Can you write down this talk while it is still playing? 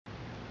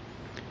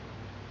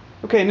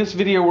Okay, in this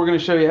video we're going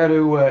to show you how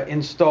to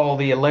install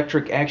the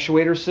electric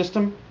actuator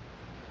system.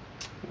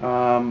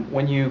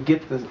 When you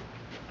get the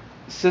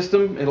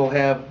system, it'll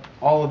have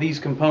all of these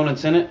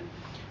components in it.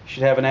 You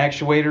should have an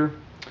actuator,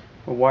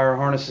 a wire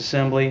harness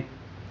assembly,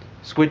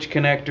 switch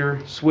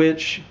connector,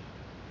 switch,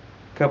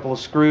 a couple of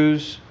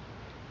screws,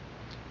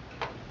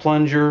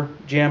 plunger,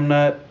 jam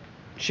nut,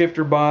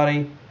 shifter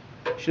body.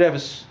 You should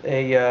have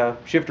a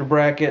shifter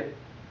bracket,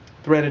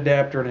 thread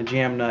adapter, and a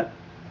jam nut.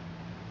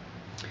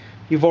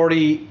 You've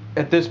already,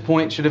 at this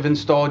point, should have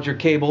installed your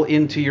cable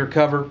into your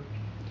cover.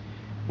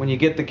 When you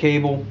get the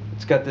cable,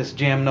 it's got this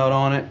jam nut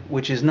on it,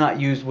 which is not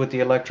used with the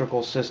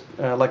electrical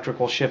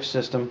shift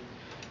system.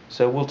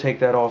 So we'll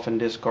take that off and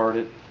discard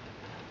it.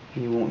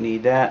 You won't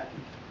need that.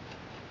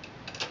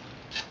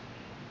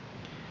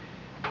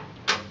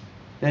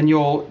 Then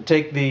you'll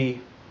take the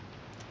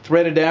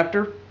thread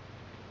adapter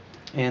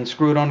and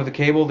screw it onto the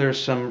cable.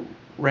 There's some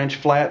wrench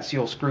flats.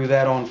 You'll screw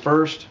that on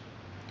first.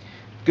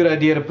 Good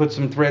idea to put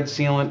some thread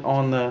sealant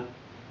on the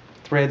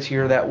threads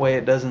here, that way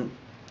it doesn't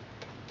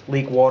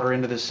leak water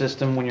into the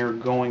system when you're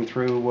going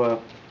through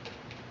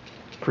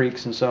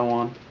creeks and so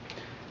on.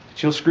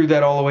 But you'll screw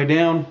that all the way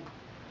down,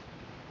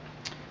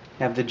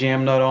 have the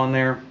jam nut on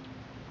there.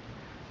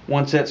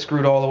 Once that's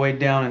screwed all the way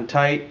down and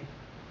tight,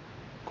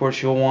 of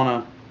course you'll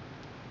want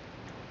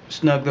to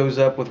snug those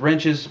up with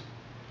wrenches.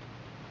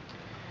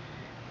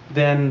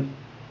 Then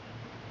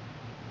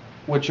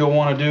what you'll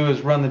want to do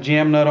is run the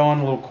jam nut on,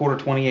 a little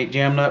 1/4-28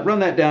 jam nut.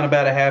 Run that down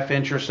about a 1/2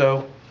 inch or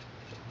so.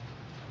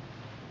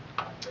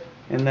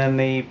 And then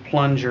the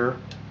plunger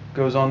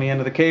goes on the end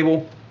of the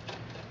cable.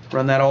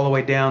 Run that all the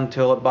way down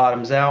until it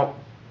bottoms out.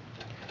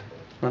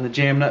 Run the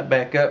jam nut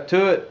back up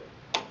to it.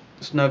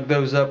 Snug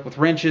those up with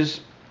wrenches.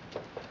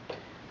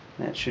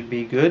 That should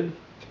be good.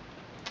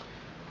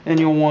 And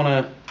you'll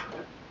want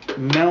to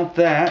mount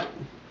that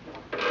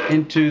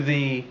into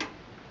the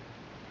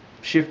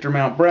shifter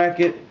mount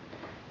bracket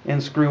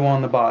and screw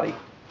on the body.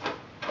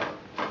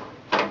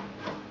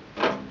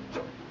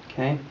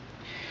 Okay.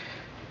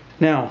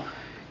 Now,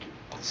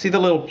 see the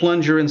little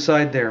plunger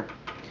inside there?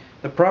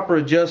 The proper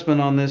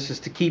adjustment on this is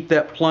to keep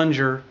that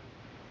plunger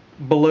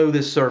below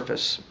this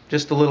surface,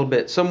 just a little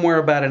bit, somewhere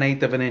about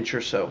 1/8 of an inch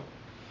or so.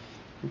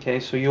 Okay,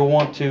 so you'll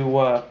want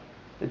to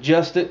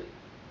adjust it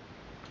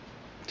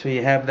till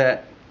you have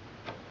that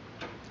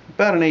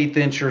about 1/8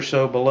 inch or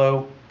so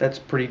below. That's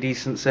a pretty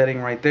decent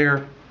setting right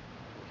there.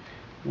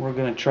 We're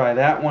going to try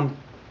that one.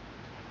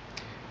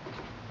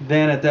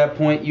 Then at that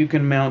point you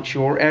can mount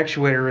your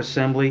actuator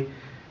assembly.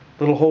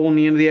 Little hole in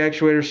the end of the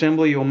actuator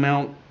assembly, you'll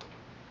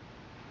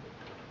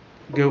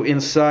go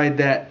inside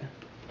that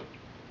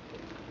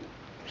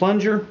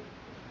plunger.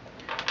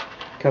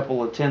 A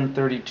couple of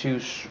 1032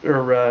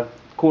 or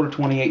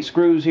 1/4-28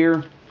 screws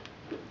here.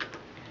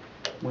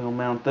 We'll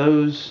mount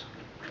those.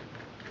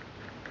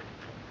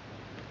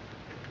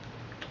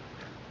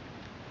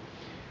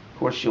 Of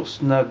course, you'll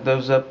snug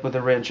those up with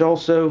a wrench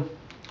also.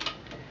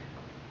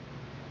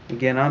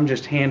 Again, I'm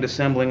just hand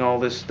assembling all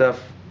this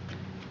stuff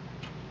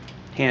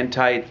hand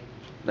tight.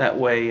 That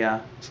way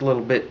it's a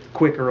little bit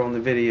quicker on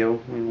the video.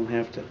 We won't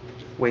have to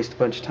waste a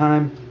bunch of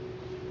time.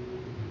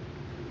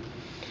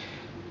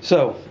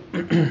 So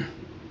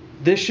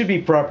this should be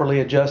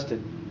properly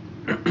adjusted.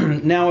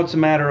 Now it's a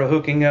matter of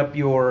hooking up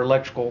your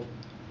electrical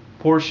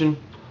portion,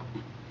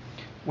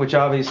 which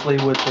obviously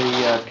with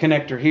the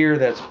connector here,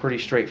 that's pretty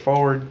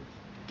straightforward.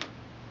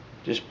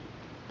 Just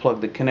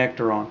plug the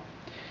connector on.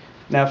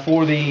 Now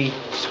for the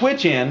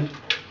switch end,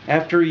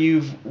 after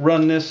you've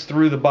run this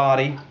through the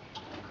body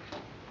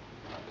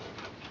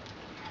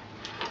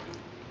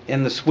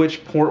and the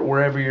switch port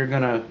wherever you're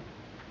gonna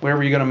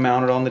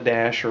mount it on the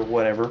dash or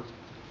whatever,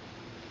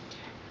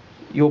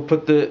 you'll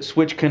put the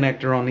switch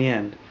connector on the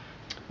end.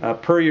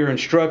 Per your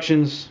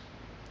instructions,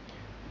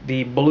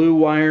 the blue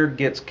wire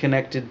gets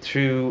connected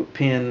to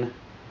pin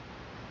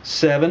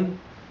 7.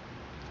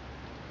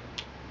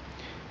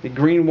 The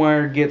green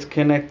wire gets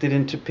connected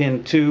into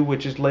pin 2,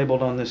 which is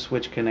labeled on this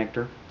switch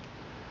connector.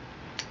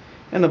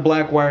 And the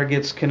black wire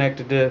gets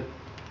connected to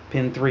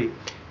pin 3.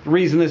 The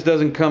reason this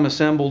doesn't come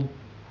assembled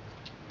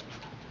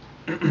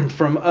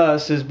from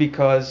us is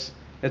because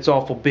it's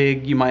awful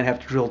big. You might have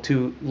to drill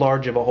too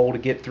large of a hole to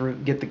get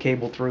the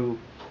cable through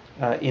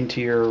into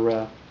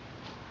your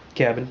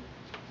cabin.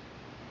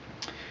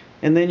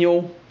 And then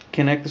you'll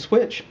connect the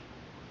switch.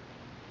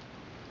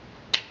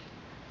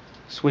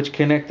 Switch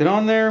connected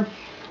on there.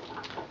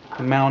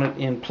 Mount it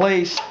in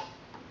place,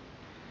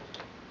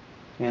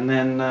 and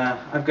then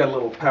I've got a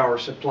little power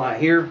supply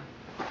here.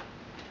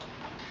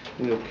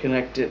 We'll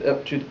connect it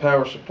up to the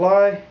power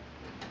supply.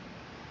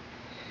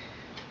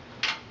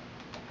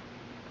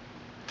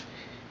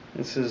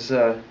 This is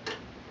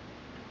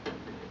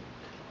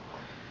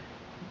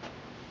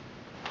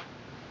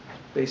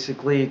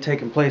basically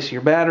taking place of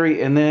your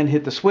battery, and then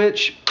hit the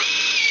switch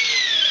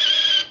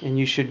and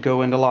you should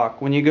go into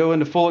lock. When you go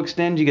into full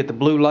extend, you get the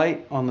blue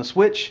light on the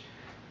switch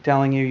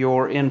telling you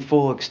you're in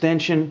full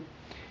extension,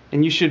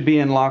 and you should be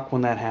in lock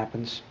when that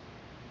happens.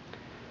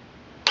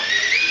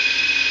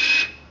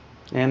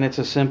 And it's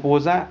as simple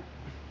as that.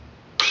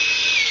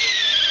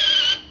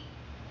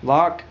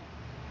 Lock.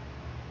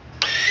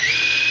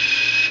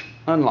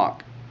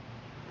 Unlock.